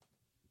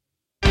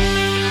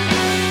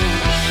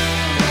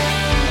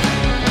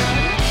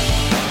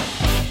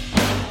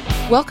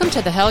Welcome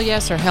to the Hell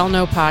Yes or Hell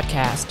No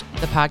podcast,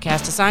 the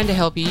podcast designed to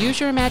help you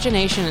use your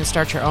imagination and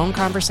start your own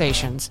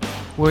conversations.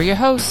 We're your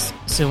hosts,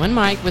 Sue and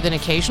Mike, with an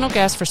occasional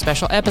guest for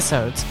special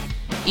episodes.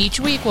 Each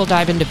week, we'll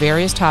dive into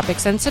various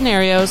topics and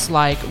scenarios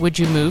like, would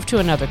you move to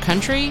another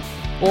country?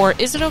 Or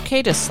is it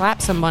okay to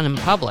slap someone in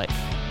public?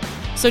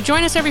 So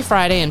join us every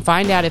Friday and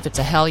find out if it's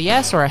a hell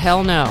yes or a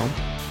hell no.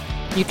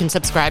 You can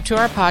subscribe to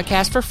our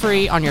podcast for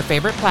free on your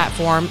favorite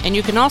platform, and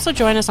you can also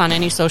join us on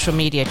any social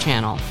media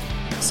channel.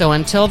 So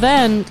until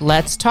then,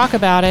 let's talk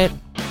about it.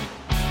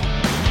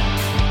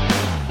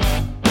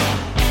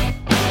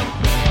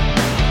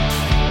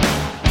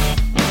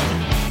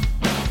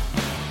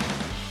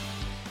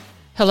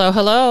 Hello,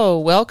 hello.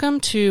 Welcome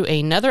to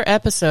another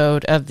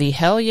episode of the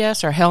Hell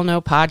Yes or Hell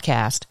No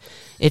podcast.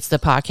 It's the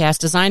podcast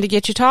designed to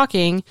get you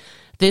talking.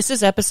 This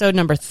is episode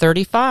number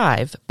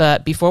 35,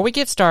 but before we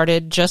get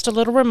started, just a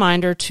little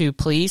reminder to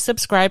please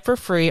subscribe for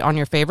free on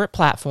your favorite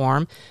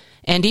platform,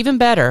 and even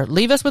better,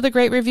 leave us with a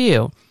great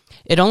review.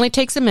 It only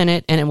takes a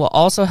minute, and it will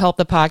also help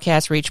the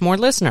podcast reach more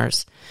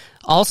listeners.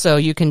 Also,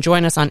 you can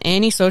join us on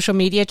any social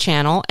media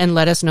channel and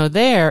let us know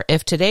there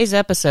if today's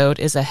episode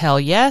is a hell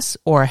yes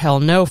or a hell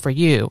no for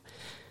you.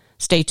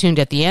 Stay tuned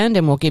at the end,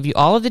 and we'll give you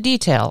all of the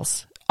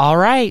details. All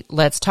right,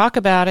 let's talk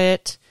about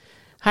it.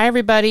 Hi,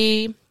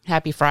 everybody.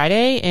 Happy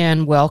Friday,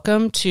 and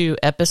welcome to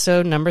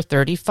episode number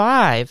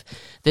 35.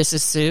 This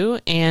is Sue,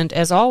 and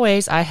as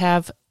always, I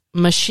have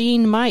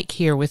Machine Mike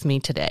here with me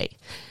today.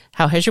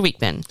 How has your week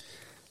been?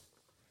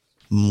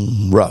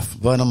 Rough,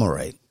 but I'm all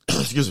right.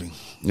 Excuse me.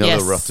 A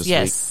little rough this week.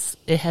 Yes,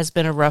 it has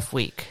been a rough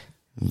week.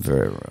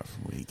 Very rough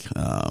week.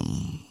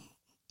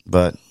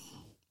 But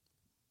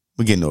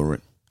we're getting over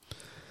it.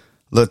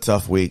 A little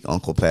tough week.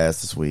 Uncle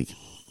passed this week.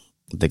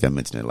 I think I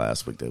mentioned it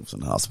last week that he was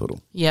in the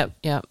hospital. Yep.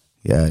 Yeah,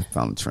 I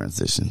found a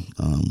transition.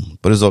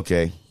 But it's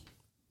okay.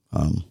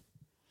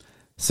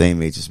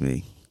 Same age as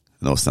me.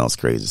 I know it sounds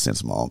crazy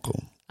since my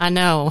uncle. I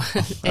know.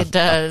 It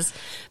does.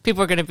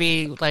 People are going to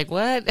be like,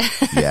 what?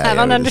 Yeah, I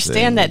don't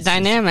understand that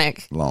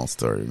dynamic. Long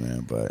story,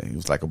 man. But he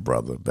was like a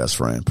brother, best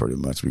friend, pretty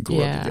much. We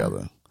grew up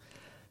together.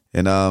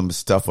 And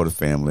it's tough for the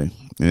family.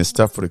 And it's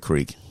tough for the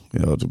creek,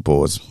 the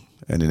boys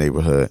in the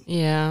neighborhood.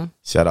 Yeah.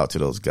 Shout out to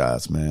those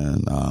guys,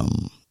 man.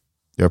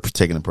 They're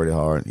taking it pretty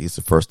hard. He's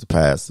the first to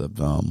pass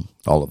of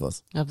all of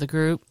us. Of the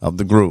group.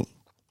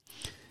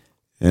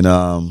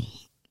 And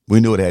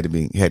we knew it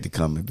had to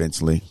come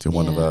eventually to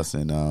one of us.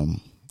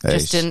 And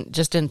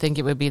just didn't think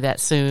it would be that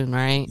soon,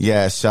 right?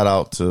 Yeah, shout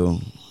out to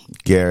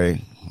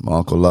Gary, my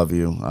uncle, love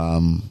you.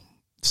 I'm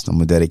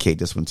gonna dedicate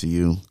this one to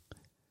you.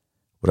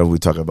 Whatever we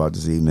talk about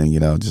this evening,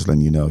 just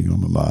letting you know you're on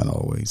my mind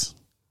always.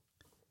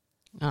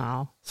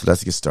 Oh. So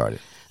let's get started.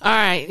 All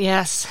right,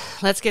 yes,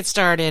 let's get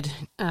started.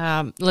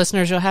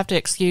 Listeners, you'll have to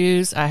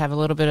excuse, I have a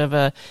little bit of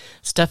a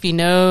stuffy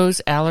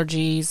nose.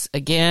 Allergies,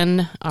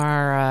 again,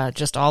 are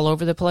just all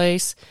over the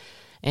place.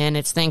 And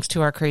it's thanks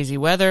to our crazy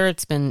weather.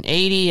 It's been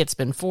 80, it's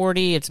been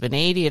 40, it's been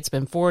 80, it's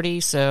been 40.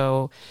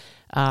 So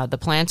the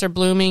plants are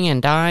blooming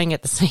and dying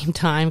at the same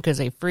time because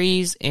they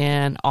freeze.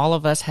 And all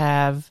of us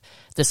have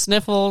the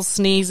sniffles,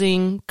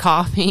 sneezing,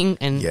 coughing,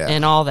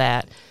 and all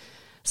that.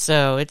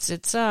 So it's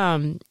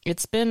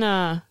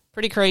been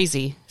pretty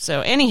crazy. So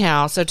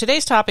anyhow,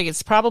 today's topic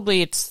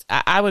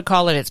I would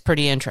call it's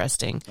pretty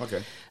interesting.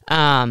 Okay.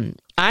 I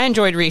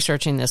enjoyed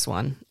researching this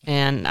one,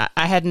 and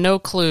I had no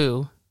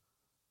clue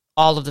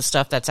all of the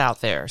stuff that's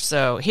out there.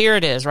 So here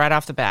it is right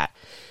off the bat.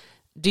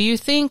 Do you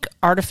think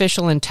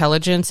artificial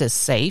intelligence is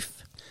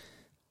safe?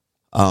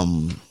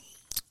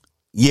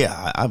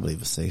 Yeah, I believe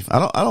it's safe.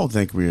 I don't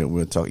think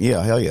we're talking.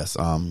 Yeah, hell yes.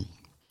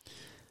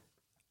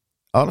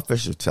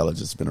 Artificial intelligence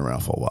has been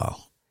around for a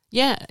while.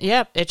 Yeah,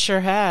 yep, it sure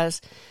has.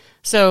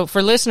 So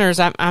for listeners,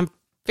 I'm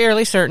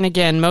fairly certain,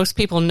 again, most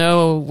people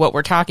know what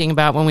we're talking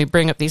about when we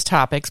bring up these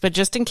topics, but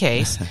just in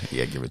case.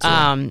 Yeah, give it to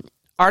them.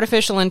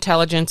 Artificial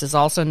intelligence is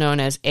also known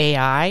as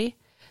AI,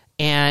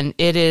 and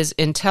it is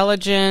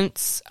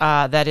intelligence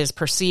that is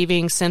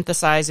perceiving,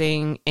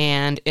 synthesizing,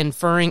 and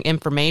inferring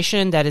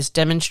information that is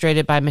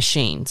demonstrated by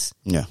machines.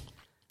 Yeah.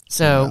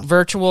 So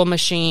virtual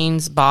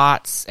machines,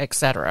 bots,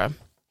 etc.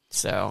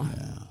 So.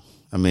 Yeah.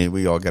 I mean,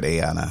 we all got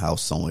AI in our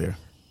house somewhere.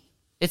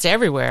 It's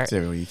everywhere. It's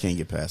everywhere. You can't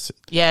get past it.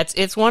 Yeah,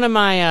 it's one of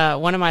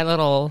my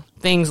little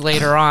things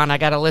later on. I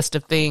got a list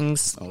of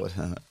things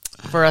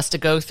for us to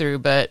go through,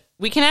 but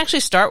we can actually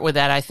start with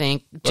that, I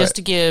think, just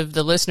to give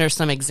the listeners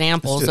some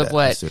examples of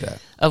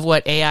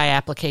what AI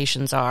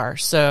applications are.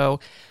 So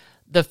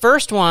the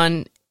first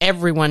one,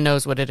 everyone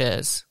knows what it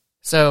is.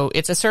 So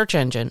it's a search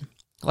engine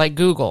like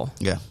Google.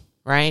 Yeah.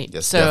 Right?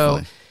 Yes, so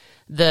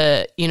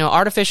definitely. the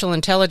artificial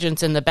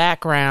intelligence in the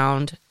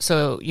background,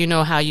 so you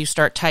know how you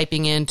start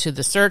typing into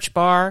the search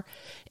bar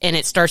and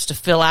it starts to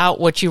fill out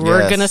what you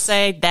were going to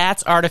say?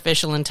 That's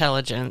artificial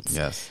intelligence.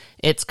 Yes.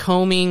 It's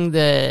combing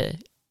the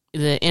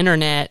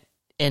internet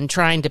and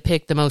trying to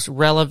pick the most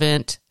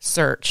relevant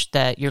search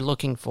that you're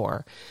looking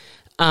for.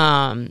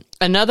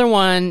 Another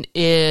one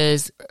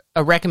is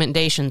a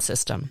recommendation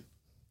system.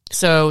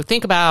 So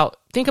think about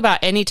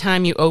any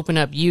time you open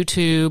up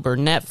YouTube or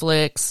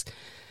Netflix,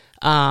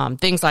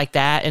 things like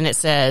that. And it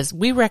says,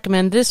 we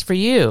recommend this for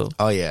you.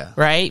 Oh yeah.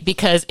 Right?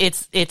 Because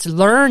it's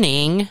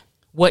learning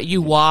what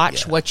you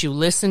watch, what you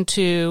listen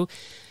to.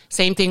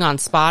 Same thing on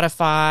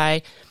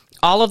Spotify.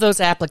 All of those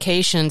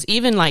applications,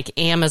 even like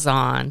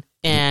Amazon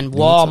and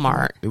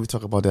Walmart. Did we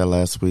talk about that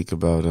last week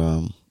about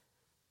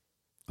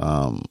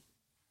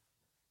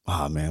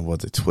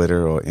was it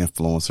Twitter or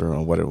influencer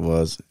or what it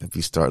was? If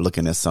you start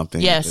looking at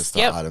something, yes, it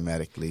start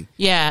automatically.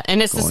 Yeah,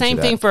 and it's the same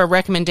thing for a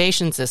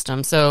recommendation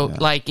system. So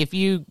like if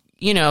you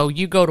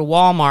go to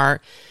Walmart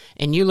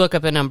and you look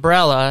up an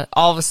umbrella,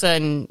 all of a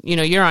sudden,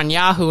 you're on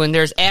Yahoo and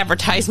there's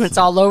advertisements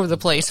all over the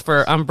place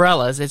for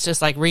umbrellas. It's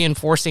just like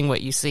reinforcing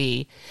what you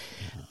see.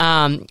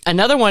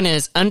 Another one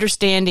is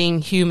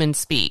understanding human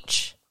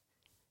speech.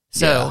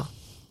 So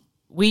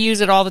we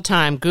use it all the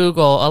time.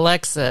 Google,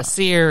 Alexa,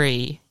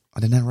 Siri. I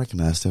did not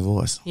recognize their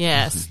voice.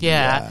 Yes,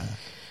 yeah.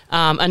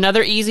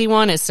 Another easy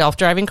one is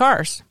self-driving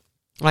cars,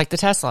 like the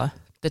Tesla.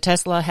 The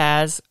Tesla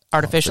has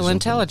artificial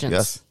intelligence.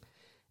 Yes.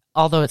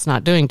 Although it's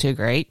not doing too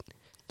great.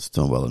 It's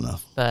doing well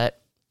enough.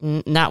 But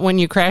not when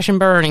you crash and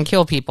burn and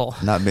kill people.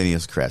 Not many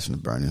is crashing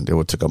and burning. They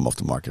would took them off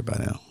the market by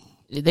now.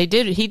 He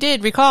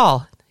did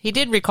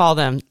recall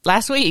them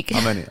last week.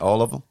 How many?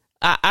 All of them?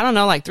 I don't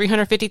know, like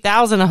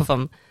 350,000 of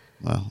them.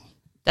 Wow.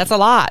 That's a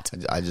lot.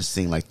 I just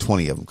seen like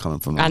 20 of them coming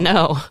from I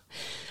know.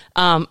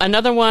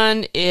 Another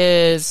one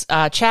is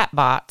chat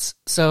bots.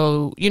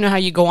 So you know how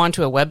you go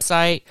onto a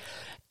website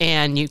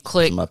and you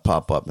click. It might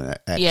pop up and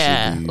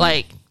actually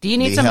like, do you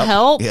need some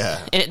help? Yeah.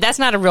 And that's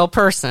not a real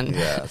person.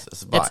 Yeah,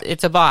 it's a bot.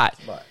 It's a bot.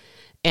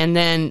 And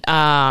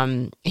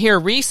then here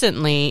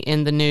recently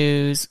in the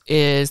news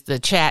is the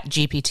Chat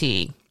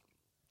GPT.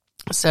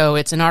 So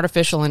it's an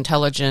artificial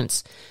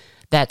intelligence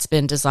that's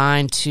been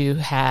designed to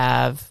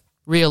have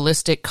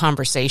realistic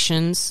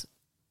conversations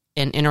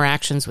and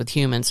interactions with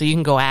humans. So you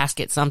can go ask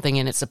it something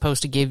and it's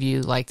supposed to give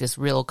you like this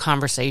real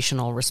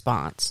conversational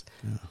response.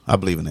 Yeah, I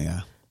believe in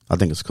AI. I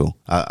think it's cool.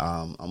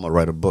 I'm going to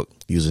write a book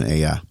using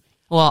AI.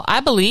 Well,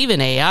 I believe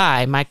in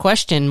AI. My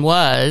question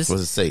was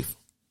it safe?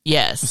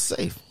 Yes. It's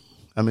safe.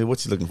 I mean,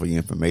 what you looking for your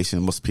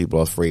information? Most people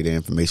are afraid of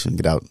information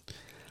get out.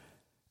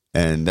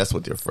 And that's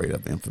what they're afraid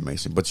of,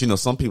 information. But,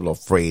 some people are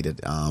afraid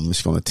that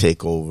it's going to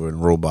take over and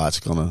robots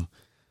are going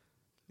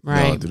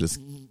to do this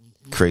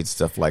crazy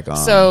stuff like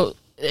what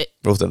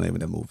was the name of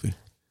that movie?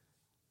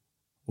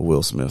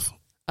 Will Smith.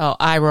 Oh,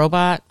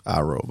 iRobot?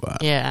 iRobot.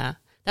 Yeah.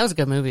 That was a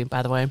good movie,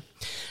 by the way.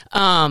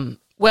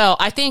 Well,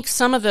 I think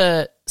some of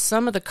the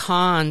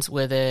cons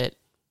with it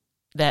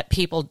that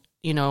people,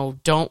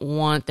 don't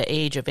want the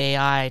age of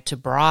AI to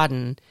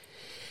broaden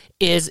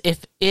is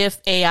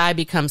if AI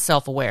becomes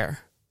self-aware.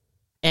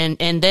 And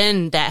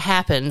then that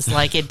happens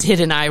like it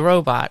did in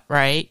iRobot,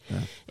 right?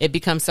 Yeah. It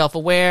becomes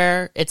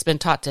self-aware. It's been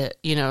taught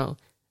to,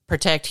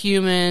 protect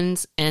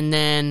humans, and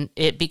then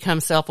it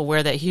becomes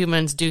self-aware that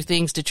humans do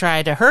things to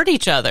try to hurt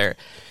each other.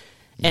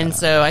 Yeah. And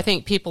so I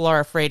think people are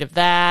afraid of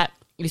that.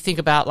 You think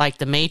about like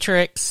the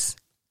Matrix,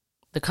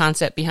 the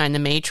concept behind the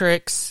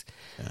Matrix.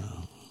 Yeah.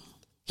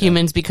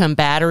 Humans become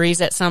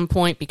batteries at some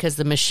point because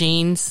the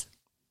machines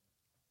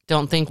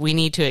don't think we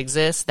need to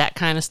exist, that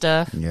kind of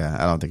stuff. Yeah,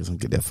 I don't think it's going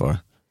to get that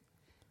far.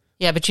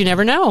 Yeah, but you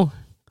never know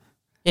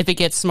if it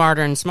gets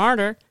smarter and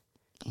smarter.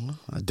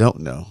 I don't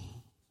know.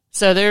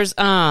 So there's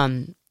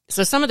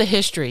so some of the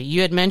history.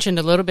 You had mentioned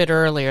a little bit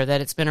earlier that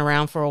it's been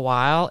around for a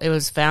while. It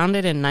was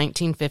founded in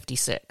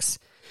 1956.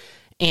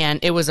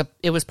 And it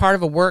was part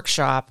of a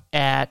workshop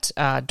at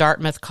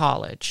Dartmouth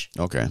College.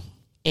 Okay.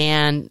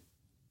 And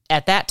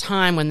at that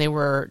time when they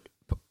were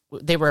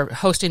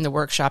hosting the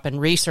workshop and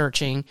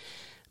researching,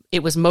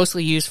 it was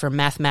mostly used for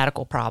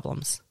mathematical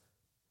problems.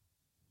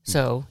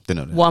 So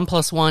 1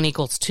 + 1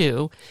 =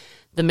 2.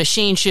 The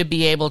machine should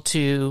be able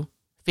to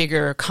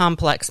figure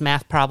complex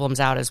math problems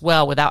out as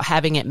well without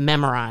having it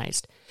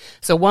memorized.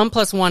 So 1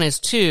 + 1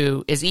 =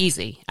 2 is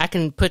easy. I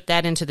can put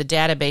that into the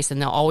database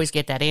and they'll always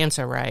get that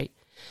answer right.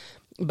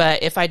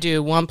 But if I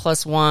do 1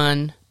 +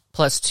 1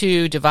 +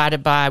 2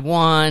 divided by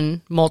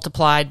 1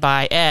 multiplied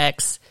by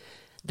X,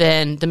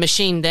 then the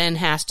machine then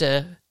has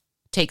to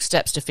take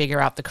steps to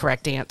figure out the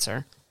correct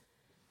answer.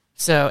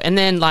 So, and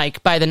then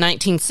like by the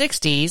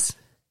 1960s,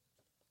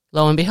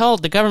 lo and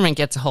behold, the government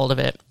gets a hold of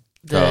it,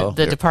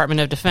 the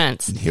Department of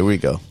Defense. Here we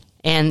go.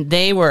 And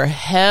they were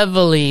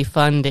heavily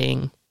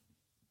funding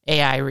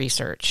AI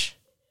research.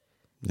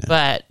 Yeah.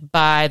 But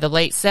by the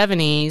late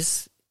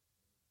 70s,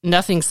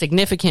 nothing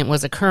significant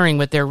was occurring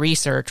with their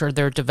research or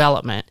their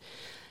development.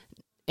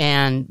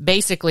 And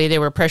basically, they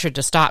were pressured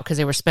to stop because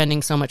they were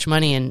spending so much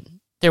money and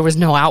there was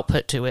no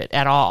output to it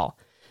at all.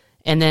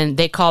 And then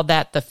they called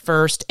that the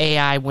first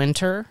AI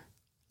winter.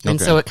 And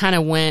so it kind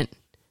of went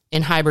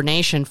in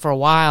hibernation for a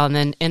while. And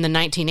then in the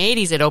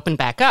 1980s, it opened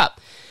back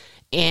up.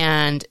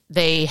 And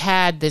they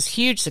had this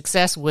huge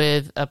success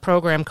with a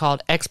program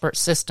called Expert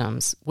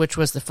Systems, which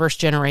was the first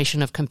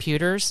generation of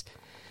computers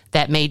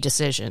that made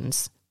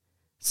decisions.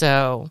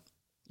 So,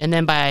 and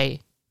then by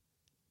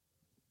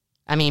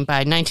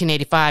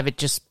 1985, it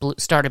just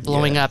started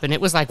blowing up. And it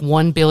was like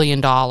 $1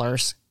 billion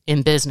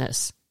in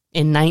business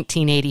in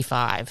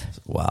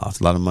 1985. Wow, it's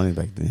a lot of money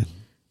back then.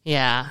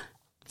 Yeah.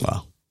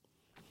 Wow.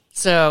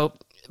 So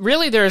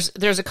really there's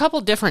a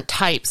couple different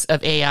types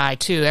of AI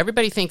too.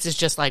 Everybody thinks it's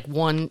just like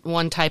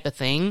one type of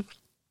thing.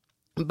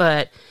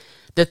 But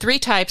the three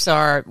types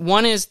are,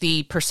 one is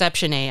the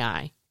perception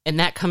AI, and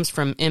that comes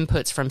from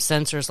inputs from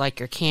sensors like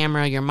your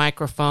camera, your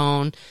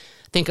microphone.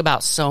 Think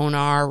about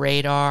sonar,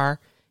 radar.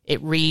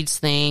 It reads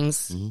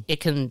things. Mm-hmm. It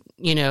can,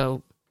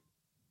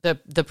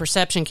 the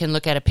perception can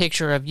look at a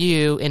picture of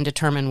you and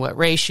determine what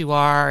race you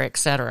are,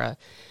 etc.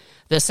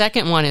 The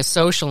second one is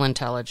social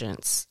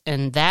intelligence,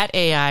 and that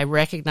AI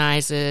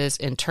recognizes,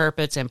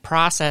 interprets, and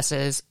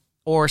processes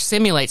or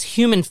simulates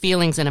human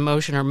feelings and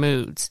emotion or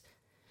moods.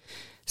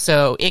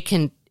 So it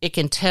can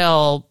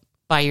tell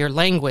by your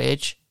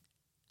language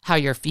how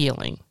you're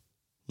feeling,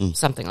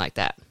 something like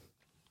that.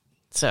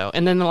 So,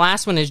 and then the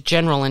last one is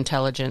general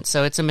intelligence.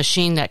 So it's a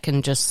machine that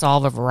can just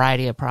solve a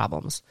variety of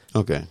problems.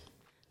 Okay.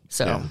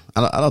 So yeah.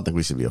 I don't think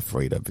we should be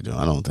afraid of it.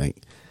 I don't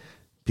think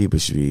people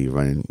should be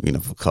running,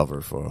 for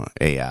cover for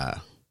AI.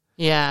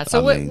 Yeah.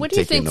 So what do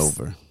you think?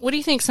 Over. What do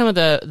you think some of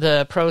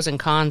the pros and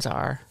cons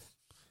are?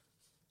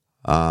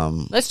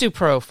 Let's do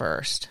pro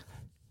first.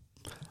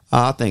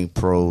 I think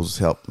pros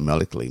help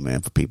medically, man,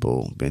 for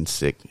people being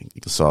sick.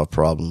 You can solve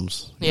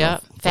problems. Yeah.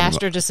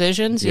 Faster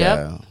decisions.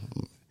 Yeah. Yep.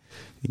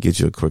 It gets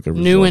you a quicker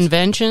results. New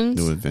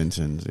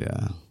inventions,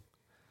 yeah.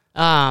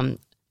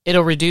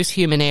 It'll reduce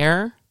human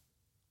error.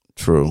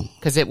 True.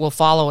 Because it will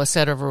follow a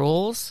set of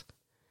rules.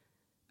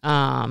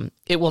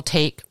 It will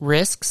take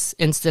risks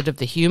instead of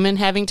the human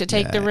having to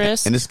take the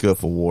risk. And it's good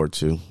for war,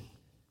 too.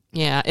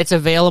 Yeah. It's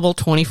available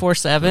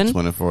 24/7.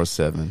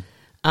 24/7.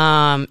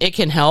 It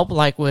can help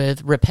like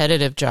with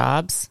repetitive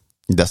jobs.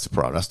 That's the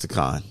pro. That's the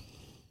con.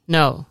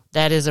 No,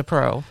 that is a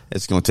pro.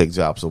 It's going to take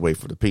jobs away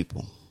from the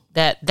people.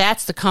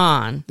 That's the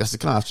con. That's the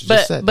con. I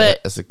just said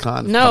that. That's the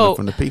con coming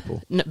from the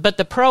people. But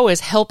the pro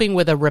is helping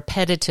with a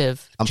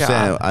repetitive job.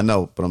 Saying, I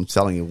know, but I'm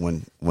telling you,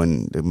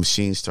 when the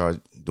machines start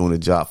doing the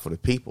job for the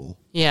people,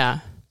 yeah,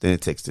 then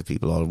it takes the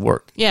people out of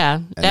work. Yeah,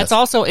 that's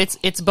also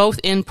it's both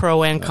in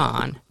pro and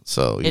con.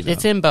 So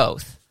it's in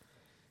both.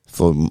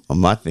 So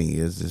my thing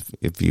is,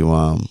 if you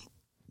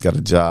got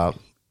a job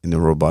and the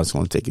robot's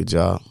going to take your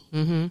job,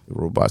 the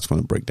robot's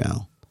going to break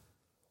down.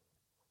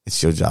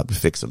 It's your job to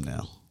fix them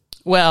now.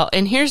 Well,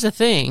 and here's the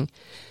thing.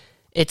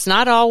 It's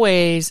not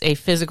always a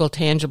physical,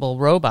 tangible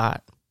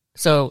robot.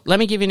 So let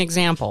me give you an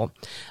example.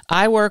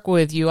 I work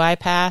with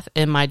UiPath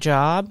in my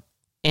job,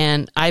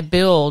 and I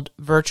build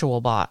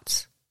virtual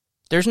bots.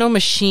 There's no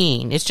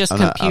machine. It's just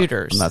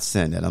computers. I'm not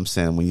saying that. I'm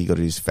saying when you go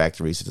to these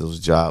factories, those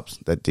jobs,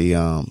 that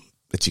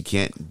that you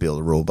can't build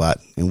a robot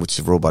in which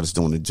the robot is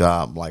doing the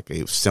job like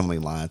a assembly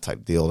line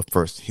type deal. The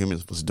first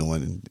humans was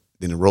doing, and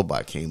then the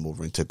robot came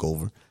over and took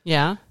over.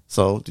 Yeah.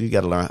 So you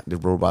got to learn the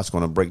robot's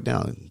going to break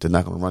down. They're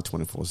not going to run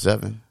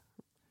 24/7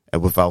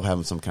 and without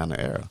having some kind of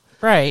error.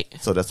 Right.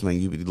 So that's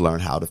when you learn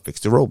how to fix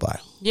the robot.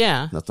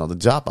 Yeah. That's another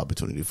job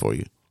opportunity for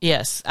you.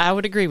 Yes, I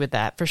would agree with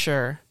that for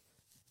sure.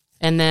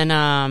 And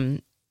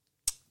then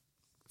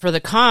for the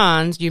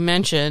cons, you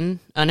mentioned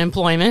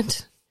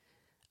unemployment.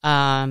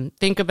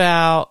 Think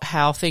about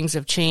how things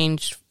have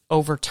changed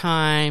over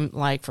time.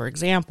 Like, for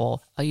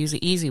example, I'll use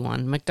an easy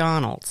one,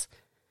 McDonald's.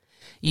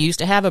 You used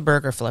to have a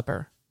burger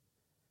flipper.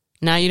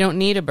 Now you don't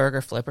need a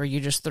burger flipper.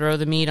 You just throw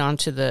the meat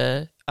onto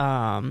the,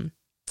 I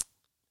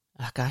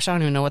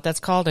don't even know what that's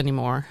called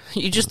anymore.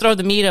 You just throw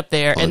the meat up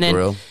there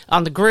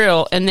on the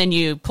grill, and then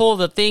you pull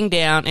the thing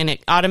down, and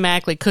it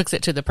automatically cooks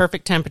it to the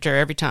perfect temperature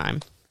every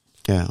time.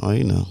 Yeah, well,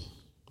 you know.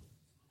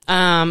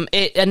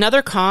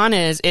 Another con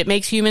is it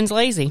makes humans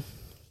lazy.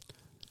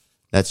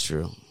 That's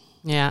true.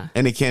 Yeah.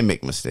 And they can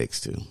make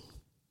mistakes, too.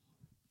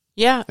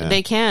 Yeah,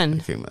 they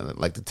can.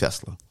 Like the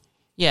Tesla.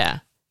 Yeah.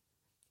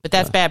 But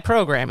that's bad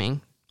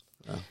programming.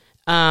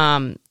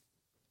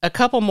 A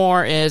couple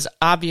more is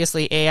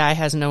obviously AI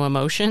has no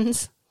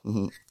emotions.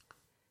 Mm-hmm.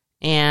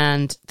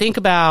 And think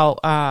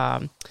about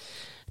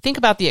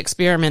the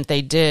experiment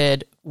they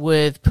did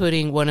with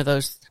putting one of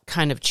those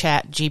kind of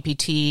chat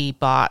GPT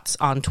bots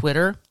on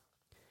Twitter.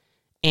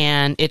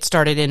 And it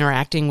started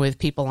interacting with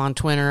people on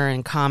Twitter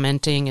and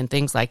commenting and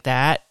things like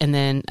that. And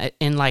then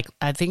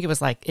I think it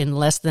was in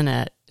less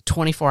than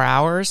 24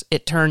 hours,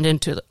 it turned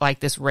into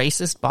like this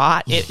racist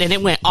bot, and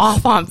it went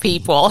off on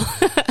people.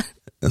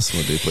 That's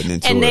what they're putting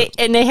into it.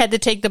 And they had to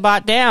take the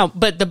bot down,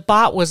 but the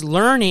bot was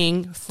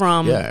learning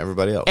from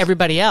everybody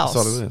else.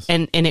 That's all it is.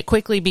 And it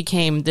quickly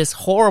became this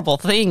horrible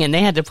thing, and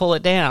they had to pull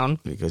it down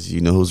because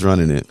you know who's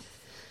running it.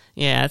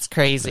 Yeah, it's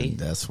crazy. And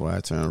that's why I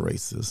turned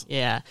racist.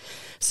 Yeah.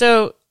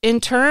 So in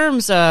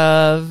terms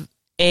of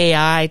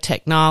AI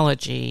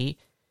technology,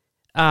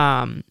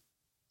 there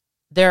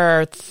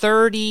are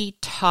 30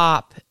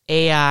 top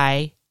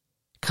AI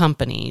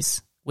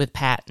companies with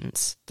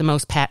patents, the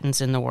most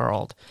patents in the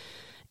world.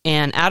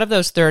 And out of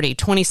those 30,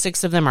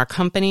 26 of them are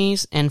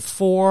companies and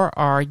 4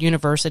 are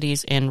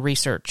universities and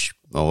research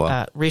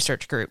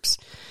groups.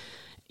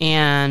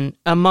 And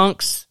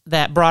amongst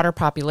that broader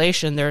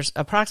population, there's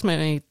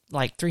approximately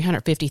like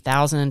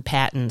 350,000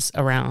 patents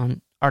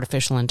around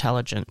artificial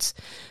intelligence.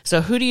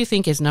 So who do you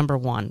think is number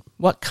one?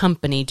 What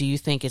company do you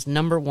think is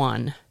number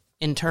one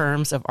in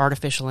terms of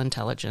artificial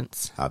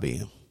intelligence?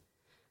 IBM.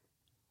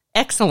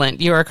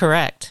 Excellent. You are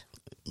correct.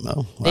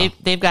 No. Wow.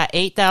 They've got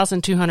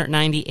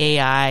 8,290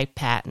 AI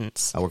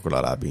patents. I worked with a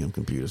lot of IBM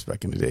computers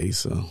back in the day,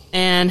 so.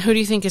 And who do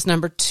you think is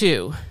number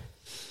two?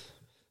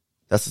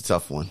 That's a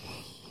tough one.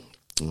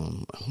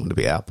 Would it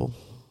be Apple?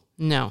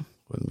 No.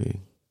 Wouldn't be.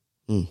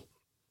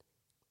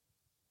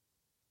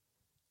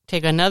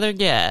 Take another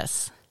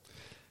guess.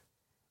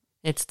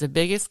 It's the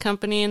biggest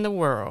company in the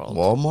world.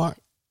 Walmart?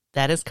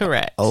 That is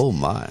correct. Oh,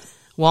 my.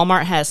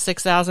 Walmart has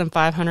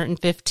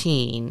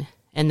 6,515.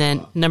 And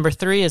then number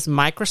three is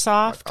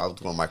Microsoft. I'll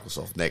go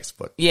Microsoft next,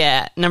 but.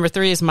 Yeah, number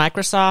three is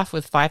Microsoft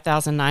with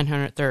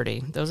 5,930.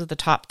 Those are the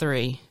top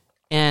three.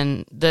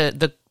 And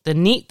the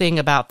neat thing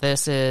about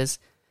this is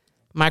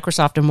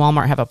Microsoft and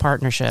Walmart have a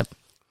partnership.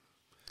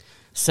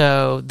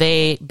 So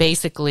they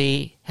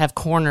basically have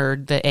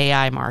cornered the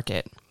AI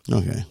market.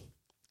 Okay.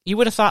 You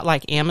would have thought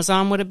like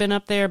Amazon would have been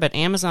up there, but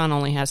Amazon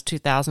only has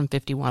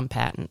 2,051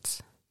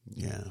 patents.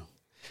 Yeah.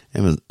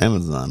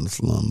 Amazon's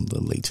a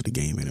little late to the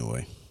game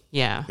anyway.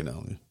 Yeah. You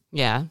know.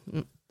 Yeah.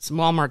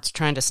 Walmart's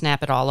trying to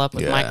snap it all up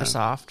with Yeah.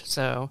 Microsoft.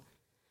 So,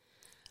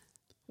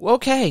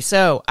 okay.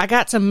 So I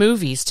got some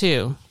movies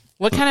too.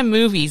 What kind of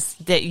movies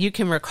that you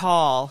can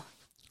recall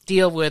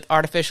deal with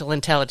artificial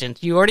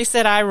intelligence? You already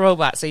said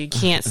iRobot, so you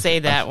can't say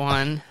that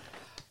one.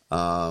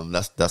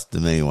 That's the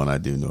main one I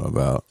do know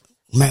about.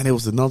 Man, there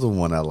was another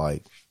one I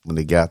liked when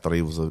the guy thought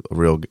he was a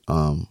real.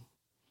 I'm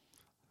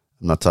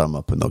not talking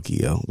about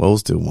Pinocchio. What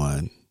was the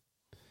one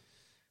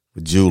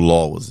with Jude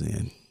Law was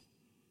in?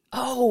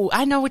 Oh,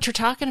 I know what you're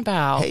talking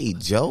about. Hey,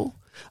 Joe.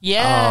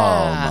 Yeah.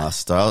 Oh, my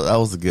star. That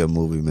was a good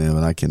movie, man.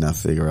 But I cannot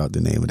figure out the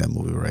name of that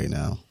movie right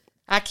now.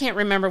 I can't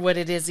remember what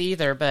it is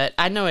either, but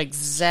I know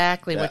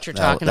exactly what you're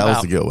talking that about. That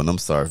was a good one. I'm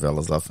sorry,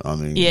 fellas. I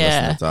mean,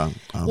 yeah. Time.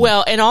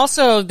 Well, and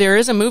also there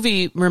is a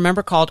movie,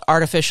 remember, called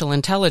Artificial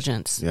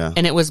Intelligence. Yeah.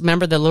 And it was,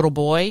 remember the little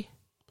boy?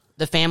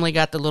 The family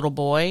got the little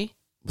boy.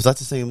 Was that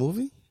the same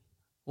movie?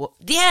 Well,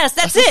 yes,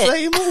 that's the it.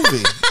 same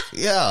movie.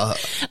 Yeah.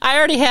 I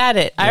already had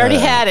it. I already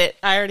had it.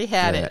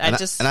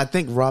 And I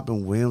think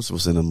Robin Williams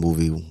was in a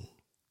movie.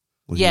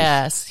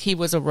 Yes, he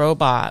was a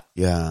robot.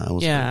 Yeah, it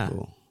was pretty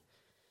cool.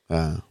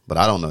 But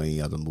I don't know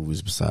any other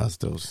movies besides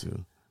those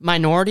two.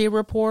 Minority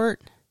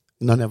Report.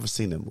 No, I've never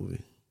seen that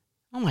movie.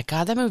 Oh my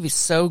God, that movie's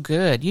so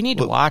good. You need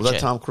to watch was it.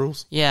 that Tom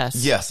Cruise?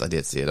 Yes. Yes, I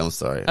did see it. I'm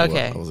sorry.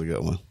 Okay. That was a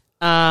good one.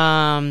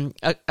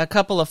 A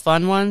couple of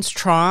fun ones.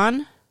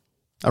 Tron.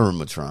 I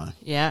remember Tron.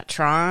 Yeah,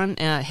 Tron.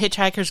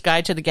 Hitchhiker's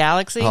Guide to the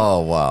Galaxy.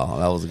 Oh, wow.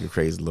 That was a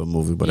crazy little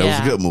movie, but it was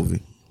a good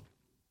movie.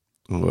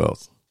 Who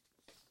else?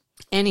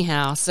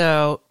 Anyhow,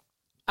 so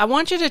I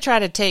want you to try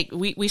to take,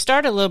 we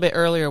started a little bit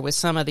earlier with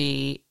some of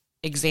the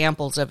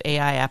examples of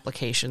AI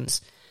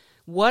applications.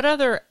 What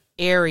other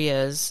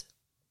areas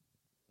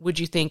would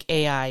you think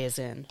AI is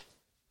in?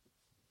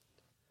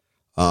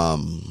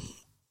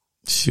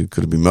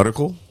 Could it be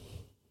medical?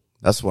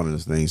 That's one of the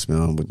things,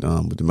 man, with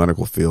the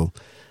medical field.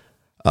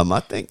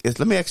 I think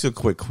let me ask you a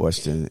quick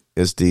question.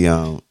 Is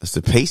the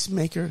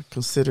pacemaker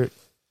considered?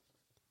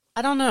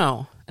 I don't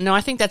know. No,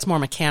 I think that's more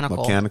mechanical.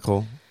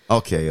 Mechanical?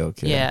 Okay.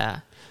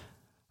 Yeah.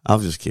 I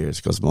was just curious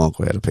because my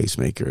uncle had a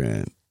pacemaker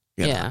and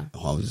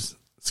it's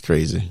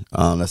crazy.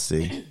 Let's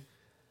see.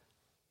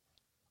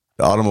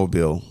 The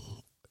automobile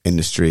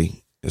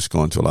industry is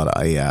going to a lot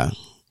of AI.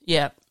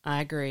 Yep,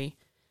 I agree.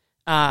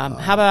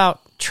 How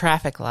about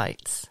traffic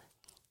lights?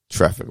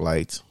 Traffic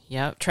lights.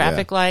 Yep,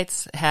 traffic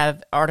lights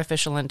have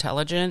artificial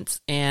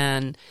intelligence,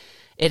 and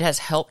it has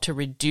helped to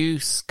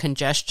reduce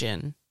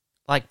congestion,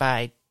 like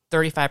by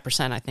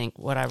 35%, I think,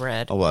 what I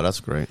read. Oh, wow, that's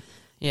great.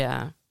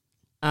 Yeah.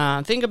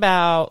 Think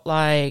about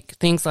like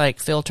things like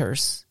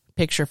filters,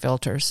 picture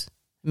filters.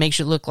 Makes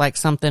you look like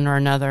something or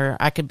another.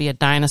 I could be a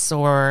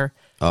dinosaur.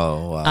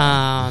 Oh,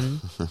 wow.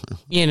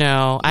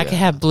 I could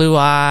have blue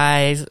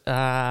eyes.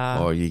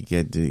 Or you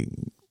get to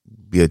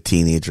be a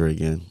teenager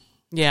again.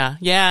 Yep.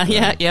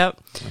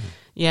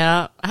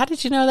 Yeah. How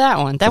did you know that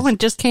one? That one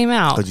just came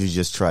out. Because you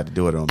just tried to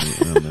do it on me.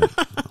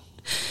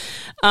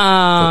 With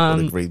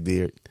a great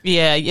beard.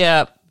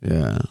 Yeah.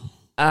 Yeah.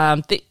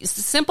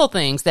 Simple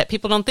things that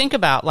people don't think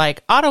about,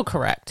 like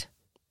autocorrect.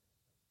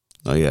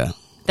 Oh, yeah.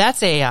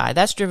 That's AI.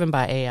 That's driven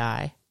by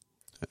AI.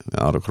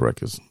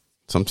 Autocorrect is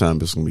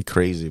sometimes it's going to be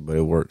crazy, but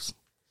it works.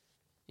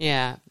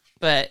 Yeah.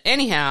 But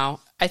anyhow,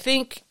 I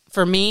think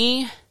for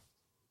me,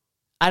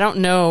 I don't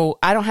know.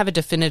 I don't have a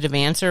definitive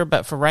answer,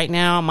 but for right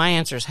now, my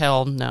answer is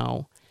hell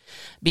no.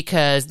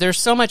 Because there's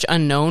so much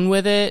unknown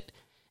with it.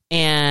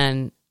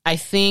 And I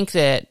think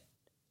that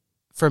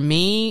for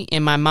me,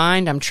 in my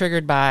mind, I'm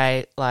triggered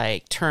by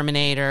like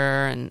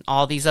Terminator and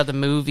all these other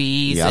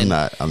movies.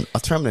 Yeah, I'm a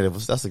Terminator.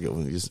 That's a good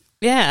one.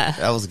 Yeah.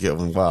 That was a good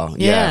one. Wow.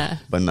 Yeah.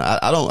 But no,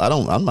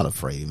 I'm not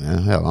afraid,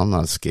 man. Hell, I'm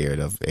not scared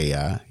of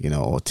AI,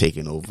 or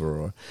taking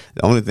over. Or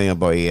the only thing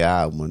about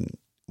AI when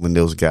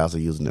those guys are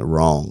using it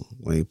wrong,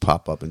 when they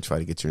pop up and try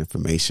to get your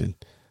information.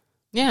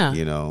 Yeah.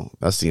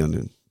 That's the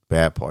only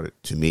bad part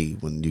to me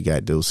when you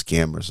got those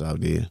scammers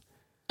out there.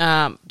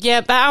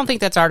 Yeah, but I don't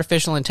think that's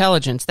artificial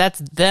intelligence. That's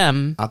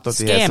them I thought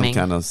scamming. they had some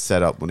kind of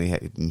setup when they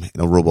had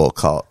robo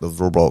calls.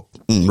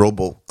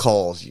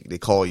 They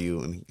call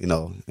you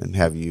and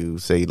have you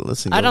say,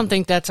 listen. I don't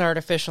think that's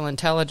artificial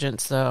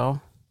intelligence, though.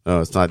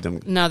 Oh, it's not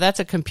them. No, that's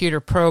a computer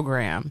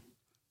program.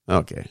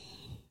 Okay.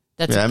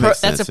 That's Yeah, a that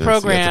makes that's sense. a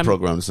program. That's a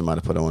program that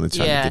somebody put on and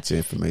try to get your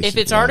information. If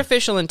it's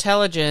artificial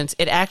intelligence,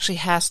 it actually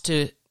has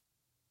to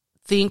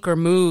think or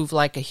move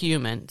like a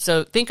human.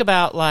 So think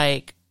about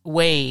like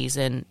Waze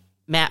and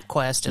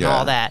MapQuest and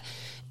all that.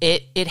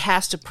 It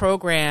has to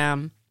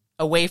program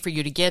a way for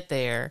you to get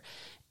there,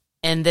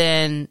 and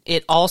then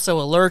it also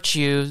alerts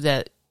you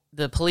that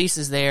the police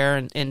is there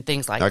and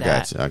things like that.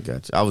 I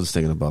got you. I was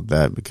thinking about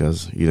that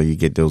because you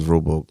get those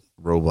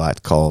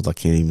robot calls. I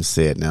can't even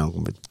say it now.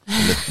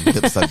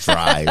 Lips are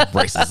dry,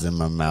 braces in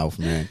my mouth,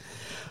 man.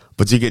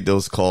 But you get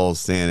those calls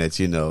saying that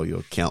your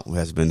account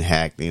has been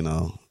hacked.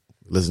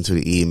 Listen to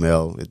the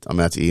email. I'm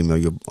about to email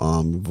your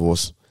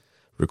voice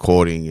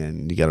recording,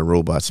 and you got a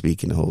robot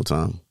speaking the whole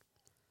time.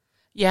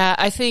 Yeah,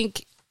 I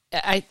think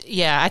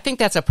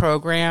that's a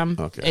program.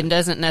 Okay. It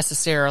doesn't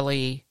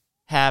necessarily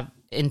have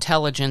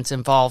intelligence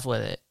involved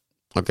with it.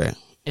 Okay.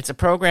 It's a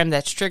program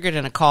that's triggered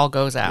and a call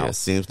goes out. Yeah, it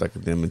seems like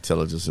them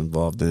intelligence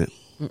involved in it.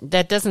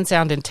 That doesn't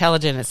sound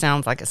intelligent. It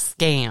sounds like a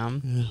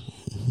scam.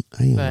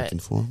 I ain't looking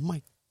for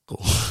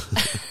Michael.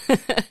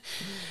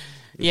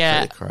 Yeah.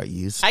 Credit card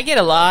use. I get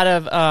a lot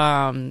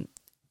of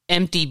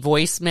empty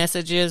voice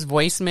messages,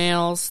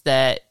 voicemails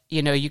that,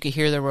 you could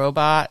hear the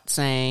robot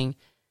saying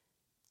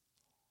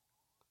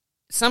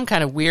some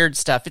kind of weird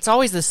stuff. It's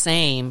always the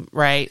same,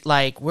 right?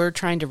 Like, we're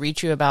trying to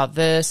reach you about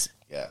this,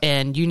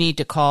 and you need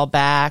to call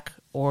back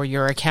or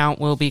your account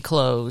will be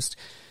closed.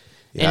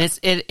 Yeah.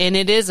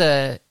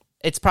 And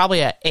it's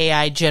probably an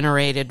AI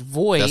generated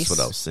voice. That's what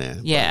I was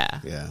saying. Yeah.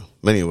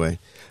 But anyway,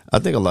 I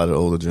think a lot of the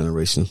older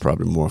generation is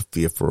probably more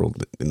fearful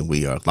than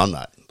we are. I'm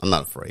not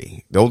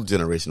afraid. The older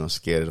generation are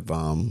scared of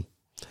I'm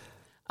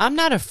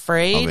not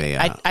afraid.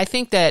 AI. I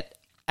think that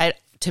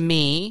to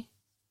me,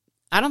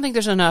 I don't think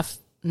there's enough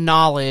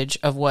knowledge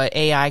of what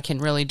AI can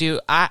really do.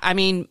 I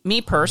mean,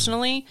 me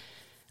personally,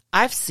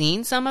 I've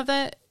seen some of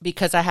it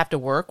because I have to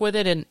work with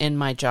it in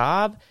my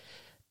job,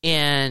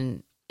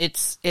 and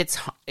it's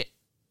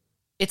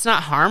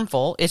not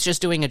harmful. It's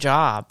just doing a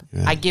job.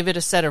 Yeah. I give it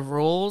a set of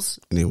rules,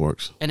 and it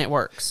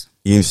works.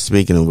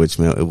 Speaking of which,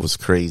 man, it was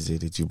crazy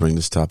that you bring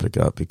this topic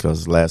up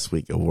because last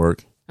week at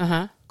work,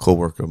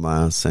 coworker of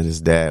mine said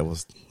his dad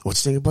was, "What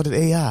you think about the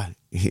AI?"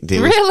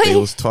 They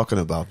was talking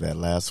about that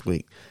last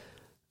week.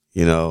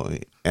 And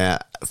I'm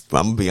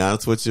gonna be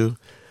honest with you.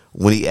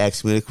 When he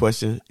asked me the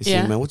question, he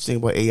said, "Man, what you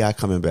think about AI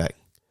coming back?"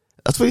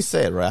 That's what he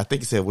said, right? I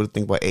think he said, "What do you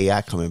think about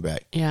AI coming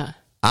back?" Yeah.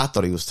 I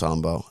thought he was talking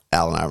about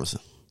Allen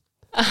Iverson.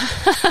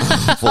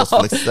 For a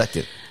split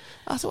second.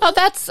 Well,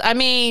 that's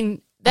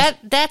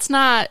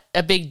not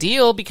a big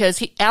deal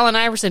because Allen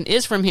Iverson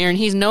is from here and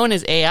he's known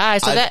as AI.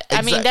 So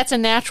that's a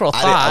natural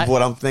thought.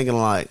 What I'm thinking,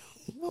 like,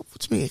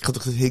 what you mean?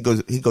 Because he go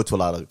to a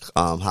lot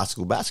of high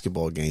school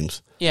basketball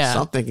games. Yeah.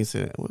 So I'm thinking,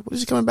 what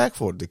is he coming back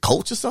for? The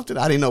coach or something?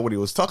 I didn't know what he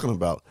was talking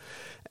about.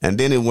 And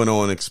then it went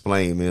on to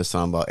explain me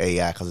something about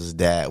AI because his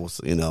dad was,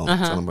 talking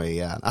about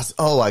AI. I said,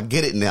 oh, I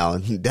get it now.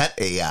 That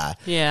AI.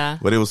 Yeah.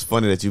 But it was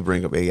funny that you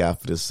bring up AI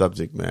for this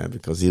subject, man,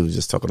 because he was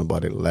just talking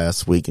about it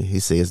last week. And he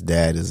said his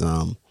dad is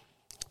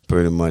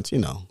pretty much,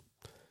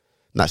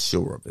 not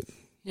sure of it.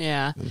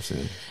 Yeah. You know what I'm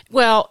saying?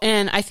 Well,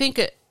 and I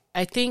think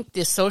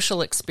the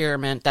social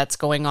experiment that's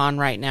going on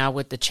right now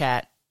with the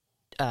chat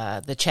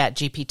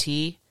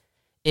GPT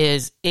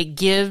is it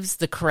gives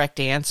the correct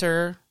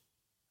answer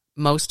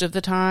most of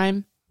the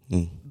time.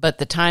 But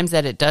the times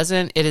that it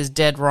doesn't, it is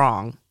dead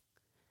wrong.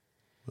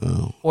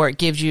 Oh. Or it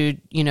gives you,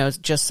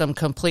 just some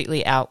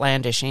completely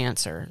outlandish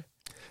answer.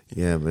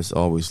 Yeah, but it's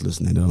always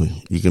listening, though.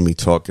 You can be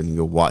talking, and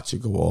you'll watch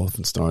it go off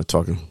and start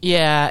talking.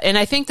 Yeah, and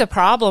I think the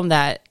problem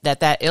that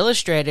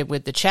illustrated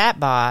with the chat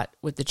bot,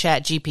 with the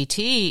chat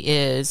GPT,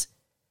 is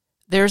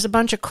there's a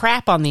bunch of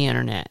crap on the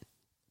internet.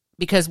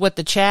 Because what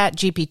the chat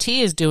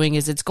GPT is doing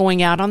is it's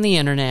going out on the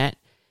internet,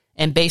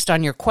 and based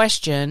on your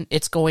question,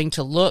 it's going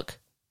to look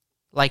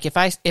like if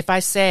I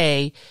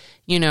say,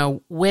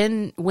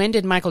 when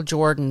did Michael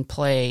Jordan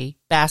play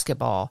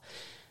basketball?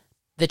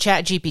 The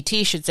chat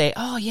GPT should say,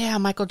 oh yeah,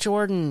 Michael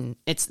Jordan.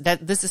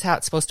 This is how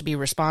it's supposed to be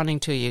responding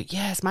to you.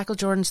 Yes, Michael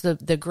Jordan's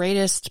the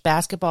greatest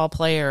basketball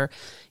player,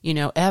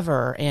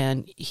 ever.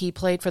 And he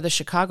played for the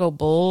Chicago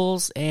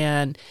Bulls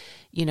and,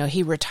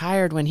 he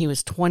retired when he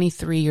was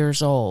 23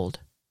 years old.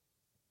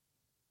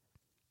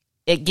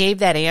 It gave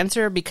that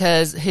answer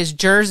because his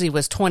jersey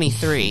was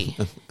 23.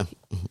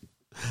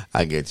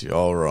 I get you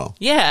all wrong.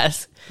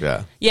 Yes.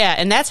 Yeah. Yeah,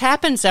 and that's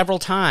happened several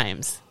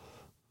times.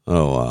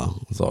 Oh wow,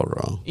 it's all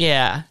wrong.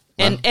 Yeah.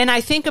 And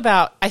I think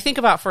about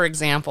for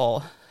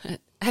example,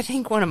 I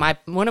think one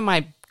of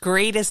my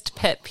greatest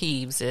pet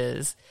peeves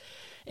is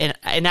and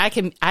I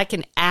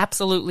can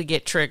absolutely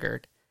get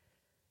triggered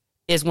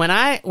is when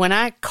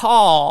I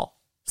call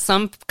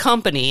some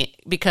company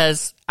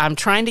because I'm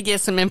trying to get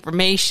some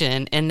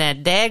information and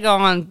that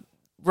daggone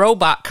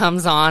robot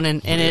comes on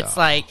and it's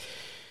like,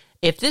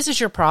 if this is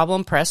your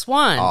problem, press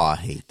 1. Oh, I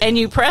hate that. And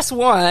you press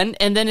 1,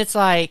 and then it's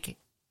like,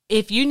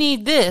 if you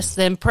need this,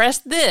 then press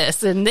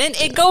this. And then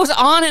it goes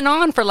on and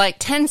on for like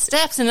 10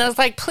 steps. And I was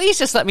like, please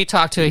just let me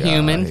talk to a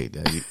human. I hate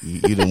that.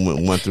 You done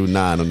went 1 through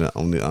 9 on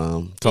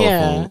the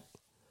telephone.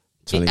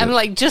 I'm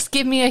like, just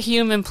give me a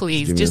human,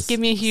 please. Just give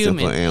me a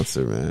human. Simple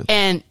answer, man.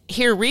 And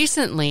here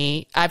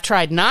recently, I've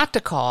tried not to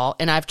call,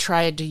 and I've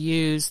tried to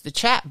use the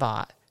chat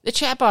bot. The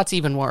chat bot's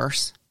even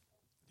worse.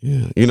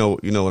 Yeah. You know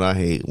what I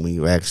hate? When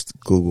you ask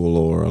Google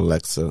or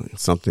Alexa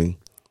something.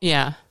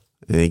 Yeah.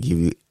 And they give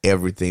you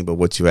everything but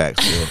what you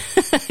asked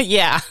for.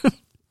 Yeah.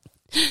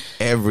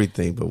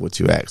 Everything but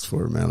what you asked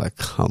for, man. Like,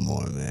 come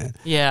on, man.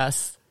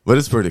 Yes. But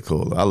it's pretty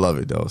cool. I love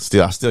it though.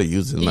 I still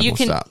use it. I'm not gonna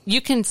stop.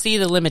 You can see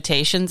the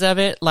limitations of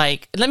it.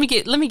 Like, let me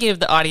give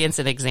the audience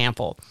an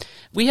example.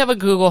 We have a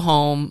Google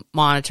Home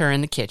monitor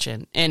in the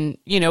kitchen, and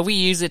we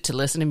use it to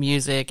listen to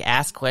music,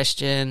 ask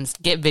questions,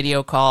 get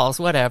video calls,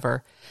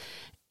 whatever.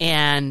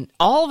 And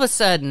all of a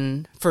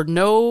sudden, for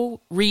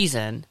no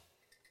reason,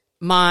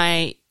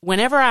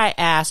 whenever I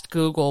asked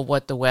Google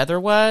what the weather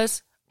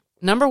was,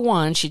 number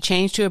 1, she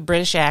changed to a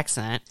British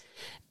accent.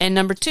 And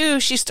number 2,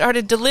 she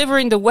started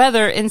delivering the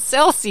weather in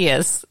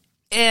Celsius.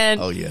 And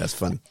oh yeah, that's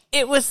funny.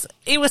 It was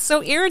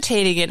so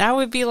irritating. And I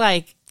would be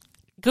like,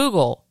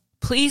 Google,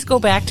 please go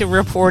back to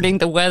reporting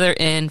the weather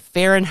in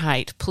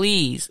Fahrenheit,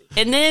 please.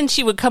 And then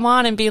she would come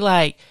on and be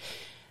like,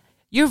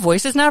 your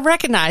voice is not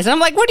recognized. I'm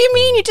like, what do you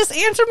mean? You just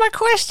answered my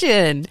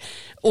question.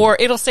 Or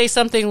it'll say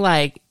something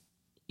like,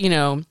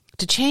 to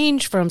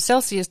change from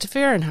Celsius to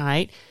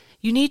Fahrenheit,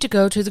 you need to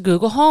go to the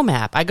Google Home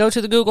app. I go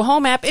to the Google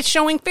Home app. It's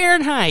showing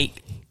Fahrenheit.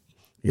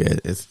 Yeah,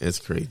 it's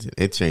crazy.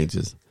 It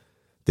changes.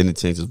 Then it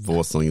changes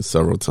voice on you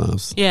several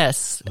times.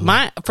 Yes.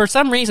 For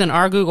some reason,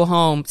 our Google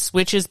Home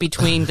switches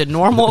between the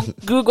normal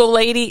Google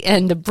lady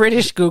and the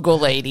British Google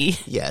lady.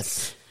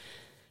 Yes.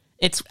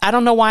 I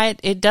don't know why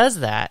it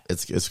does that.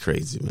 It's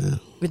crazy, man.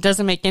 It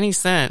doesn't make any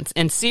sense.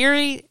 And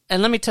Siri,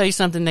 and let me tell you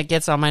something that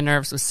gets on my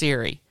nerves with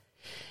Siri.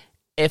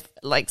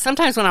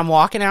 Sometimes when I'm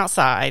walking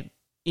outside,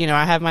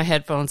 I have my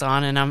headphones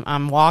on and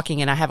I'm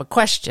walking and I have a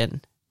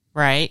question,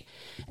 right?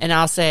 And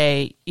I'll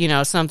say,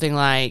 something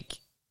like,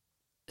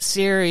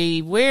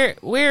 Siri,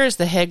 where is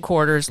the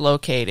headquarters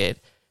located?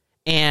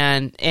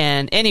 And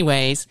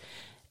anyways,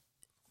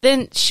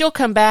 then she'll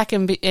come back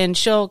and be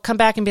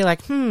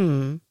like,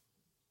 And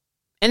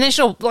then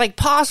she'll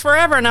pause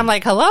forever. And I'm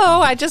like,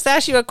 hello, I just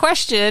asked you a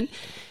question.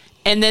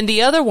 And then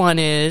the other one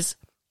is,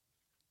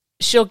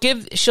 she'll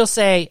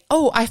say,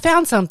 oh, I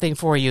found something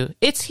for you.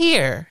 It's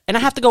here. And I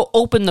have to go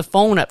open the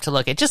phone up to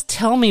look at. Just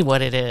tell me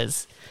what it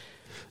is.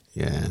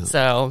 Yeah.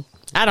 So,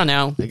 I don't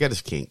know. They got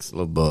its kinks,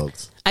 little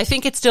bugs. I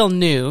think it's still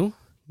new.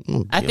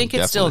 I think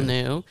it's still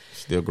definitely. new.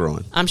 Still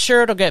growing. I'm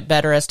sure it'll get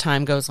better as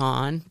time goes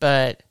on,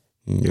 but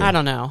I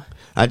don't know.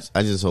 I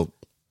just hope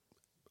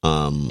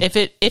if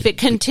it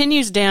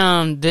continues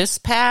down this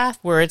path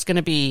where it's going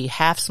to be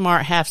half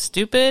smart, half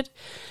stupid,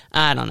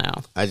 I don't know.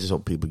 I just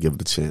hope people give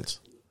it a chance.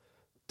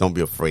 Don't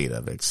be afraid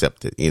of it.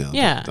 Accept it.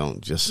 Yeah.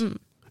 Don't just you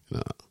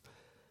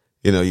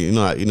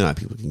know how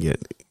people can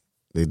get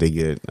they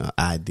get an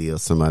idea.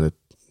 Somebody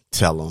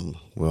tell them,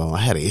 well, I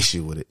had an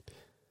issue with it.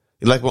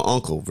 Like my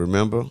uncle,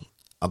 remember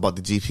about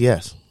the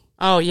GPS?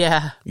 Oh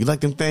yeah. You like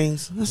them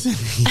things? I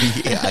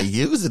said, yeah, I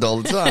use it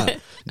all the time.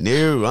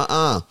 No,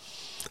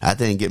 I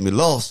didn't get me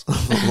lost.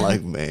 I'm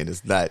like, man,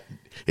 it's not.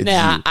 It's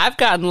yeah, you. I've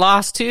gotten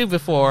lost too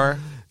before.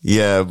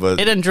 Yeah, but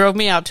it done drove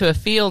me out to a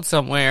field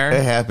somewhere.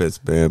 It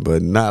happens, man,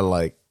 but not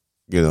like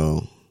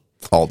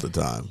all the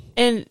time.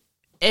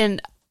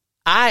 And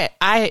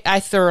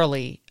I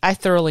thoroughly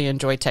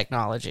enjoy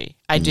technology.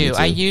 I do.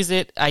 I use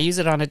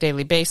it on a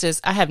daily basis.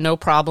 I have no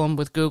problem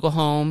with Google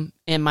Home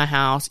in my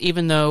house,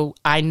 even though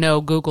I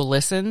know Google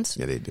listens.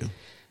 Yeah, they do.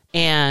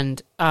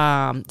 And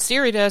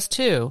Siri does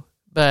too.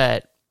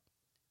 But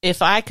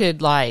if I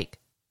could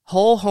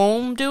whole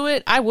home do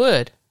it, I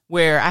would.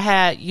 Where I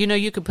had,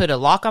 you could put a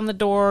lock on the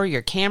door,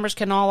 your cameras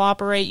can all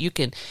operate, you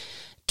can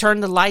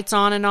turn the lights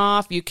on and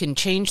off, you can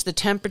change the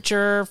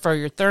temperature for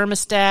your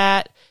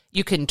thermostat,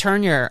 you can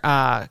turn your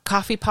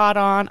coffee pot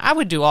on. I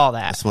would do all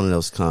that. That's one of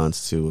those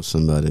cons too of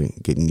somebody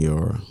getting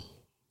your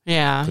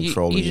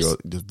controlling your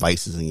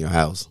devices in your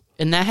house.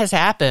 And that has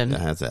happened.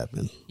 That has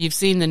happened. You've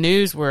seen the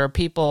news where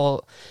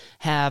people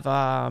have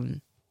I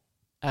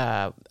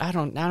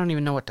don't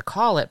even know what to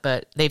call it,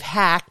 but they've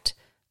hacked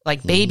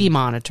baby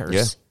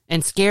monitors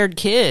and scared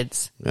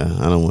kids. Yeah,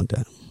 I don't want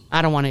that.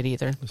 I don't want it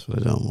either. That's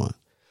what I don't want.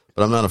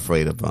 But I'm not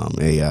afraid of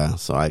AI,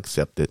 so I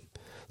accept it.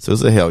 So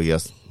it's a hell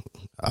yes.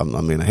 I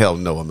mean, hell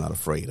no, I'm not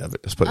afraid of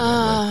it. Let's put it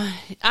that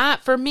way.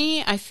 For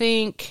me, I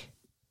think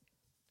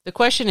the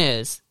question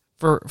is,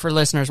 for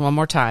listeners one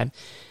more time,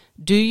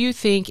 do you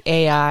think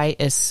AI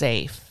is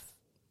safe?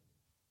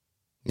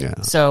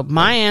 Yeah. So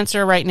my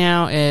answer right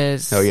now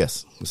is hell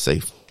yes, it's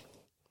safe.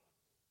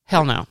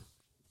 Hell no.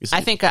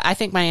 I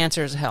think my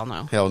answer is hell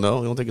no. Hell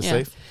no? You don't think it's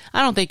safe?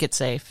 I don't think it's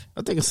safe.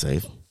 I think it's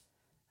safe.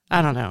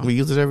 I don't know. We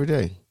use it every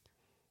day.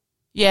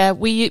 Yeah,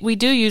 we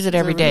do use it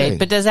every day.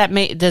 But is that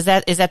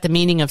the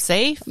meaning of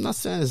safe? I'm not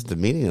saying it's the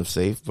meaning of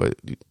safe, but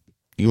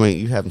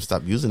you haven't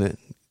stopped using it.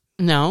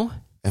 No.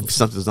 If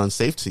something's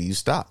unsafe to you,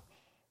 stop.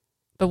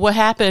 But what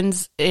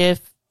happens if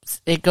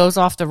it goes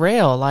off the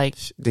rail? Like,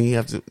 then you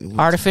have to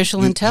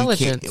artificial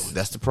intelligence.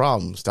 That's the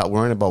problem. Stop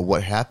worrying about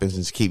what happens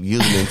and just keep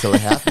using it until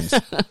it happens.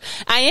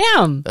 I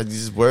am. You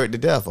just worried to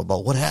death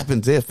about what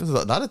happens if. There's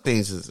a lot of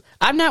things.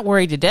 I'm not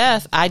worried to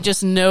death. I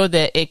just know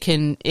that it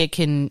can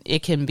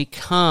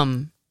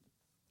become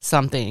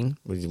something.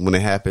 When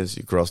it happens,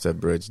 you cross that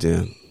bridge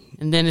then.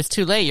 And then it's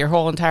too late. Your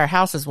whole entire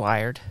house is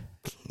wired.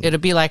 It'll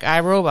be like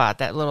iRobot,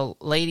 that little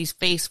lady's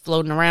face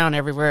floating around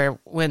everywhere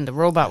when the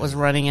robot was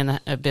running in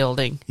a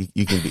building.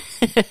 You can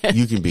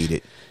beat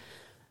it.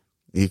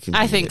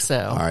 I think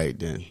so. All right,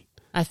 then.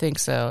 I think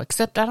so.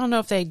 Except I don't know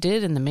if they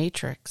did in The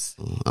Matrix.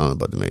 I don't know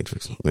about The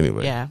Matrix.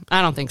 Anyway. Yeah,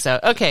 I don't think so.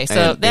 Okay,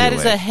 so that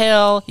is a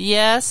hell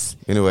yes.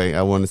 Anyway,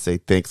 I want to say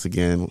thanks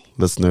again,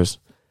 listeners.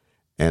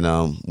 And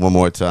one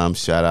more time,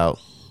 shout out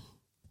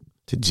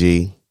to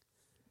G.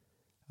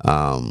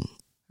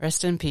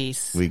 Rest in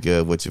peace. We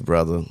good with you,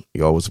 brother.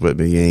 You always with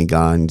me. You ain't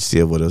gone. You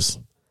still with us.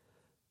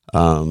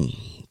 So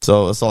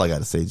that's all I got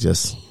to say.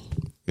 Just,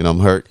 I'm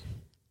hurt,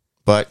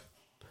 but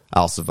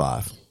I'll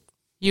survive.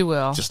 You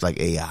will. Just like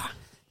AI.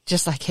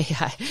 Just like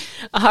AI.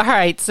 All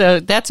right. So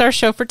that's our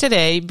show for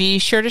today. Be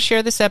sure to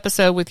share this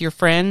episode with your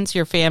friends,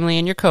 your family,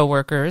 and your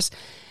coworkers.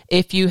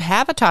 If you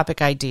have a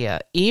topic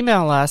idea,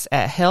 email us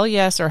at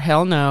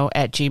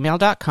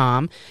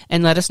hellyesorhellno@gmail.com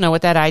and let us know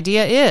what that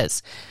idea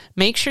is.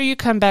 Make sure you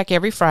come back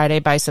every Friday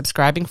by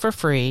subscribing for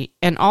free.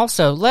 And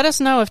also, let us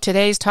know if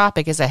today's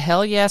topic is a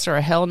hell yes or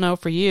a hell no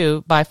for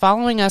you by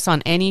following us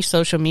on any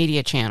social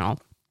media channel.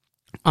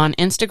 On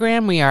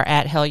Instagram, we are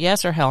at hell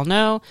yes or hell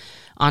no.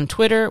 On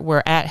Twitter,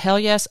 we're at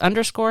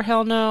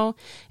hellyes_hellno.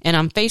 And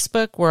on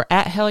Facebook, we're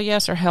at hell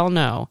yes or hell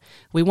no.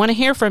 We want to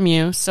hear from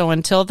you. So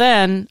until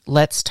then,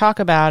 let's talk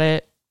about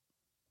it.